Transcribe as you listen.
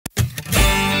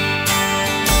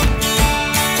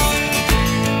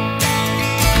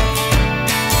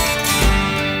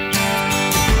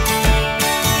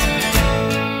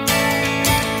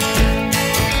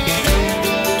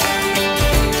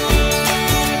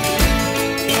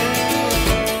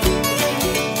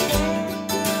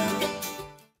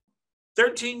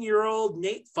14-year-old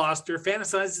Nate Foster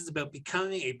fantasizes about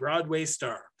becoming a Broadway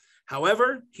star.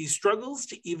 However, he struggles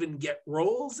to even get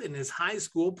roles in his high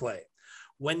school play.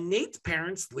 When Nate's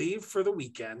parents leave for the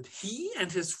weekend, he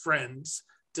and his friends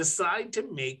decide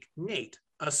to make Nate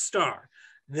a star.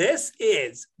 This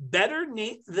is Better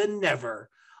Nate Than Never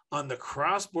on the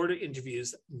Cross Border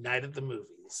Interviews Night at the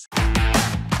Movies.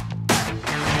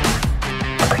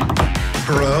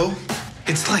 Bro,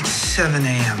 it's like 7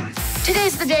 a.m.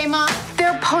 Today's the day, Mom.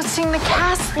 They're posting the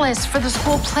cast list for the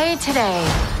school play today.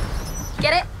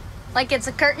 Get it? Like it's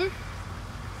a curtain?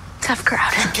 Tough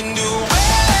crowd.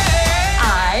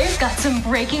 I've got some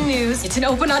breaking news. It's an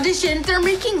open audition. They're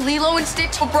making Lilo and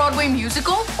Stitch a Broadway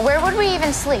musical? Where would we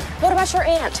even sleep? What about your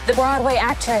aunt, the Broadway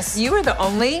actress? You were the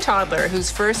only toddler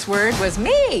whose first word was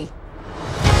me.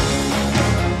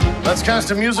 Let's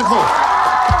cast a musical.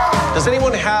 Does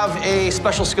anyone have a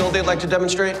special skill they'd like to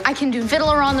demonstrate? I can do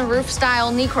Fiddler on the Roof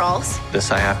style knee crawls.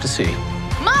 This I have to see.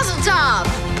 Mazel tov!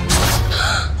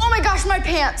 Oh my gosh, my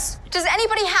pants. Does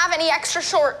anybody have any extra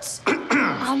shorts?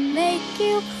 I'll make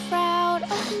you proud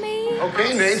of me.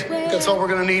 Okay, Nate, that's all we're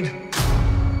gonna need.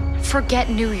 Forget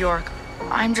New York.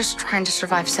 I'm just trying to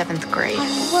survive 7th grade.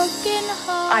 I'm working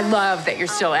hard. I love that you're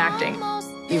still acting.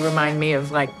 You remind me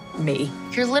of, like, me.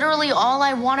 You're literally all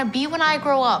I want to be when I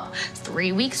grow up.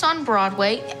 3 weeks on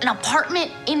Broadway, an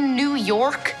apartment in New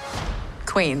York.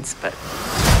 Queens, but...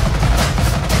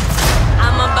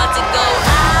 I'm about to go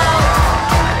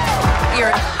out.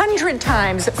 You're 100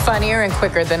 times funnier and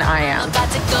quicker than I am. About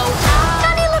to go out.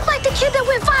 Doesn't he look like the kid that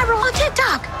went viral on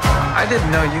TikTok? I didn't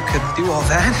know you could do all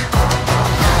that.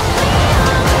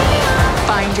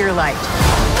 Find your light.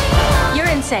 You're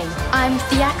insane. I'm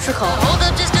theatrical. Hold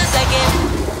up just a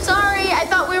second. Sorry, I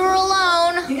thought we were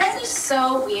alone. You guys are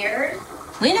so weird.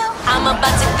 We know. I'm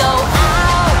about to go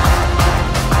out.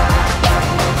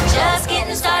 Just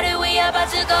getting started. We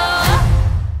about to go.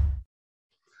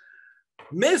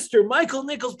 Mr. Michael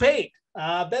Nichols Pate,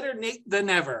 Better Nate Than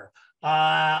Ever.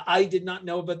 I did not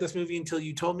know about this movie until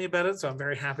you told me about it, so I'm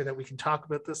very happy that we can talk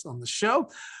about this on the show.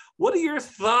 What are your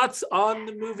thoughts on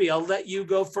the movie? I'll let you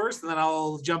go first, and then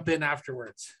I'll jump in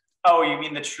afterwards. Oh, you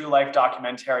mean the true life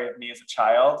documentary of me as a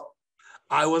child?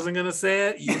 I wasn't going to say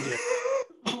it. You did.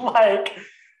 Like,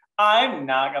 I'm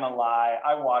not going to lie.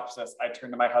 I watched this. I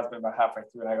turned to my husband about halfway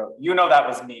through, and I go, you know that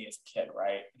was me as a kid,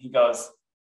 right? He goes,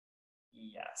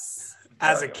 yes.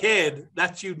 As a kid,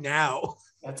 that's you now.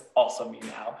 That's also me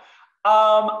now.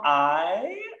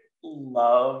 I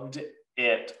loved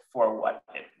it for what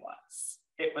it was.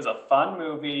 It was a fun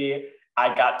movie.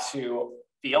 I got to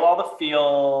feel all the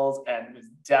feels and was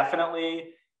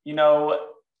definitely, you know,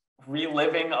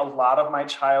 reliving a lot of my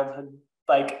childhood,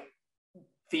 like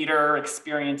theater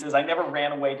experiences. I never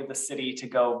ran away to the city to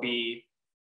go be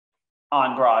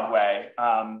on Broadway.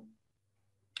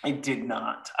 I did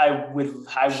not. I would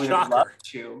have loved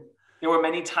to. There were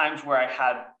many times where I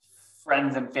had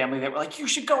friends and family that were like, you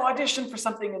should go audition for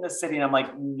something in the city. And I'm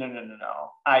like,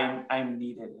 no. I'm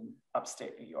needed in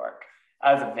upstate New York.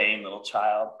 I was a vain little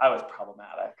child. I was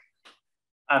problematic.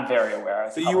 I'm very aware.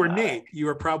 So you were Nate. You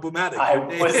were problematic. I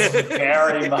was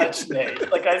very much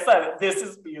Nate. Like I said, this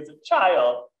is me as a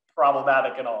child,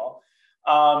 problematic and all.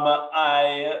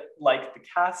 I liked the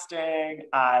casting.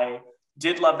 I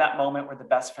did love that moment where the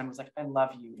best friend was like, I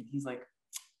love you. And he's like,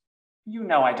 you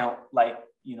know, I don't like,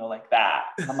 you know, like that.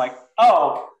 And I'm like,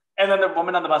 oh. And then the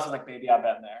woman on the bus was like, baby, I've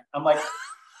been there. I'm like,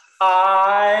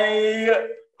 I'll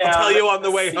tell you on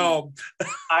the way home.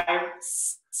 I'm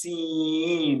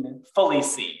fully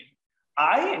seen.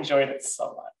 I enjoyed it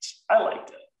so much. I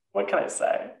liked it. What can I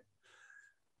say?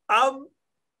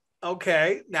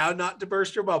 Okay. Now, not to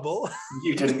burst your bubble.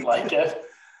 You didn't like it?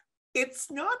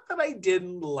 It's not that I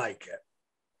didn't like it.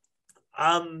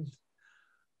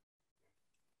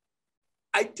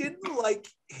 I didn't like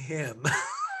him.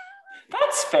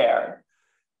 That's fair.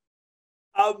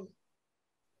 I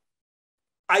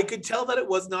could tell that it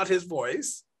was not his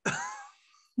voice.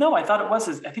 No, I thought it was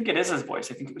his. I think it is his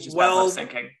voice. I think it was just bad lip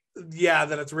syncing. Yeah,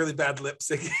 that it's really bad lip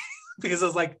syncing. Because I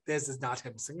was like, this is not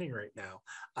him singing right now.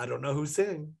 I don't know who's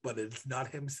singing, but it's not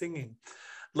him singing.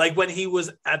 Like when he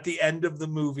was at the end of the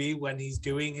movie, when he's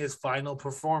doing his final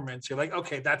performance, you're like,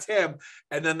 okay, that's him.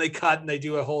 And then they cut and they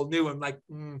do a whole new. I'm like,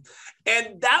 And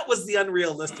that was the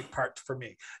unrealistic part for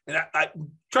me. And I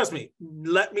trust me,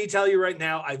 let me tell you right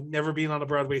now, I've never been on a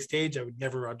Broadway stage. I would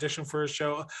never audition for a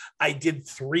show. I did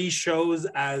 3 shows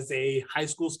as a high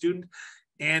school student.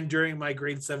 And during my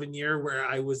grade 7 year, where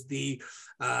I was the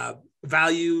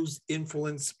values,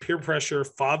 influence, peer pressure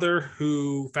father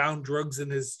who found drugs in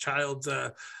his child's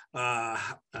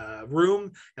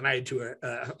room, and I had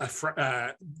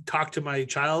to talk to my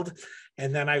child,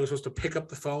 and then I was supposed to pick up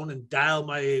the phone and dial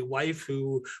my wife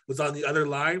who was on the other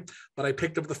line, but I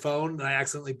picked up the phone and I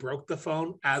accidentally broke the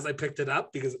phone as I picked it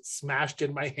up because it smashed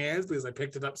in my hands because I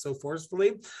picked it up so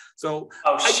forcefully. So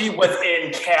she was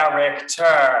in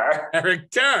character.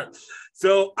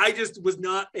 So I just was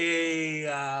not a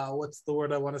what's the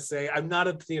word I want to say? I'm not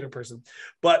a theater person,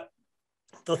 but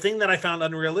the thing that I found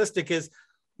unrealistic is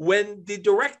when the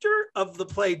director of the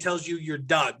play tells you you're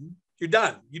done, you're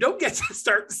done. You don't get to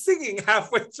start singing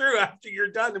halfway through after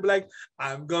you're done and be like,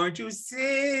 I'm going to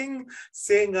sing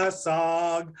a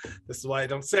song. This is why I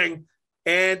don't sing.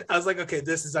 And I was like, okay,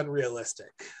 this is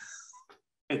unrealistic.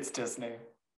 It's Disney.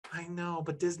 I know,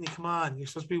 but Disney, come on. You're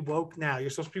supposed to be woke now.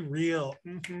 You're supposed to be real.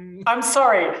 Mm-hmm. I'm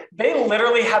sorry. They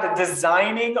literally had a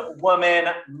designing woman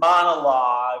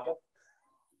monologue.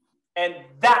 And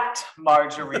that,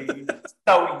 Marjorie,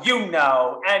 so you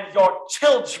know, and your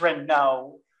children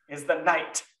know, is the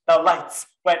night the lights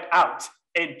went out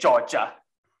in Georgia.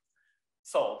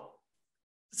 Sold.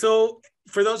 So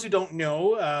for those who don't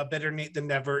know, Better Nate Than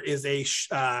Never is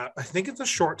I think it's a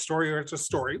short story or it's a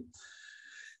story.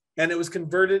 And it was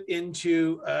converted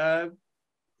into a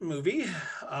movie.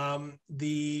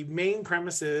 The main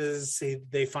premise is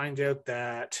they find out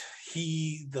that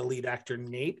the lead actor,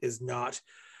 Nate, is not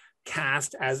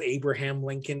cast as Abraham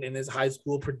Lincoln in his high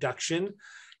school production.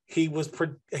 He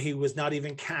was not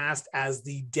even cast as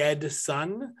the dead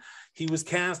son. He was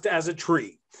cast as a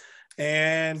tree.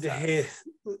 And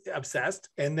obsessed.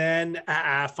 And then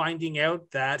finding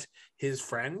out that his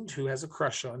friend, who has a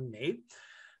crush on Nate,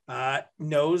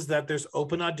 knows that there's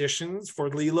open auditions for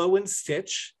Lilo and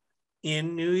Stitch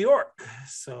in New York.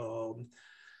 So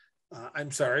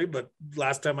I'm sorry, but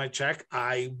last time I checked,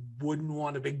 I wouldn't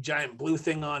want a big giant blue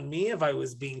thing on me if I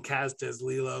was being cast as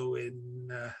Lilo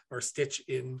or Stitch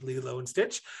in Lilo and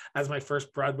Stitch as my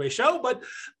first Broadway show, but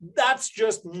that's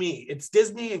just me. It's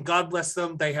Disney, and God bless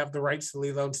them. They have the rights to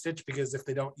Lilo and Stitch because if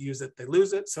they don't use it, they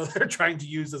lose it. So they're trying to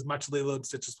use as much Lilo and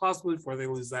Stitch as possible before they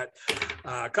lose that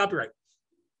copyright.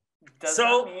 Does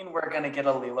that mean we're going to get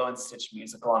a Lilo and Stitch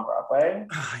musical on Broadway?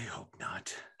 I hope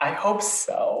not. I hope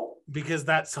so. Because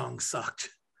that song sucked.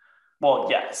 Well,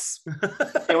 yes.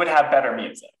 It would have better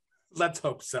music. Let's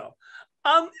hope so.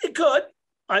 It could.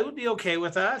 I would be okay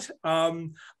with that.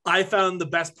 I found the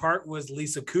best part was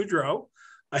Lisa Kudrow.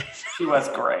 She was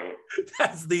great.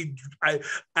 That's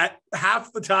at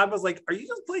half the time I was like, are you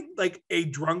just playing like a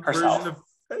drunk version of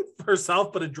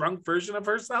herself, but a drunk version of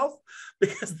herself?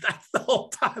 Because that's the whole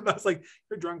time I was like,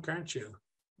 you're drunk, aren't you?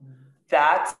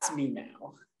 That's me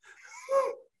now.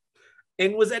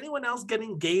 And was anyone else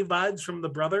getting gay vibes from the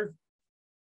brother?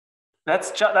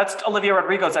 That's Olivia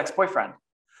Rodrigo's ex-boyfriend.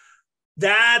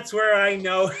 That's where I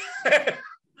know.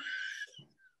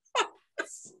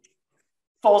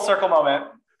 Full circle moment.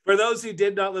 For those who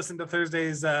did not listen to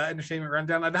Thursday's Entertainment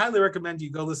Rundown, I'd highly recommend you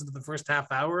go listen to the first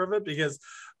half hour of it because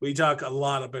we talk a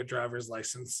lot about driver's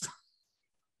license.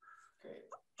 Great.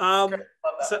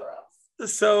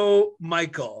 So,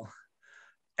 Michael,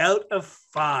 out of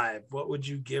 5, what would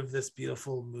you give this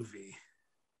beautiful movie?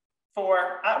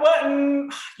 4.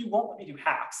 You won't let me do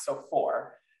half, so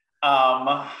 4.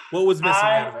 What was missing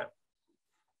out of it?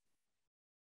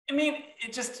 I mean,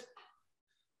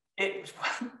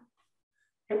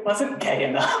 it wasn't gay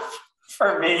enough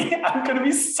for me. I'm going to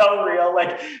be so real.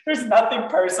 Like, there's nothing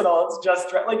personal. It's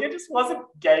just, like, it just wasn't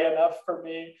gay enough for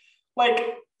me.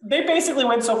 Like, they basically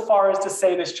went so far as to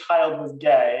say this child was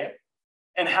gay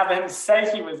and have him say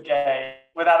he was gay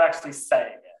without actually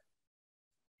saying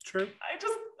it. True.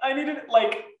 I needed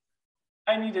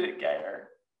it gayer.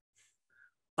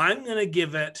 I'm going to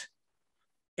give it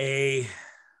a...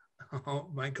 Oh,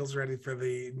 Michael's ready for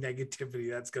the negativity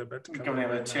that's going to come. Give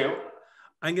it a 2.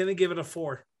 I'm going to give it a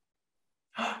 4.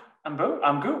 I'm gooped.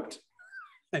 I'm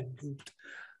gooped.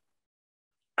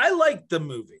 I liked the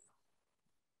movie.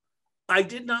 I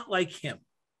did not like him.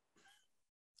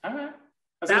 All right. I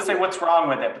was going to say, what's wrong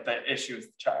with it? But the issue is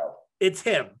the child. It's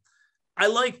him. I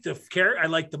like the character. I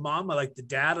like the mom. I like the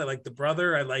dad. I like the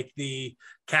brother. I like the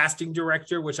casting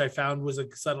director, which I found was a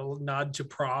subtle nod to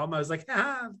Prom. I was like,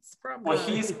 it's Prom. Well,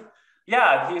 he's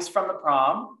from the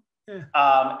Prom. Yeah.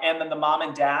 And then the mom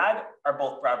and dad are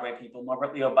both Broadway people.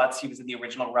 Norbert Leo Butz, he was in the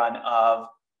original run of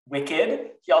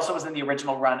Wicked. He also was in the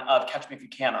original run of Catch Me If You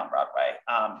Can on Broadway.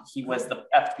 He was the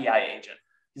FBI agent.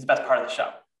 He's the best part of the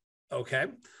show. Okay.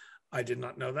 I did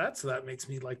not know that, so that makes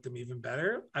me like them even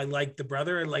better. I like the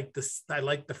brother. I like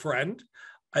the friend.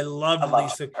 I loved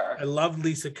Lisa. her. I loved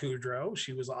Lisa Kudrow.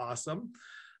 She was awesome.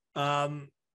 You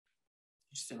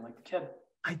just didn't like the kid.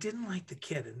 I didn't like the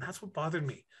kid, and that's what bothered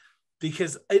me.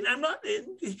 Because I'm not,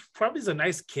 he probably is a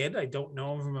nice kid. I don't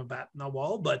know him from a bat in the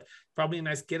wall, but probably a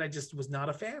nice kid. I just was not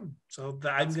a fan. So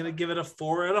I'm going to give it a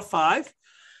 4 out of 5.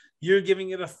 You're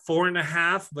giving it a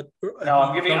 4.5, but no,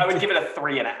 I would give it a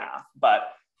 3.5, but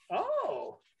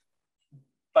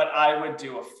I would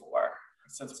do a 4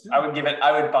 since I would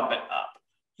bump it up.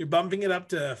 You're bumping it up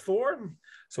to 4.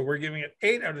 So we're giving it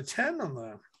 8 out of 10 on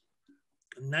the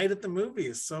night at the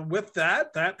movies. So with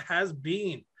that has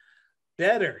been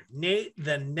Better Nate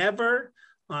Than Never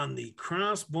on the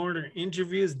Cross-Border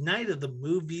Interviews Night of the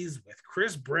Movies with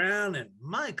Chris Brown and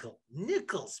Michael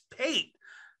Nichols Pate.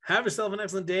 Have yourself an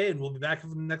excellent day, and we'll be back for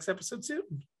the next episode soon.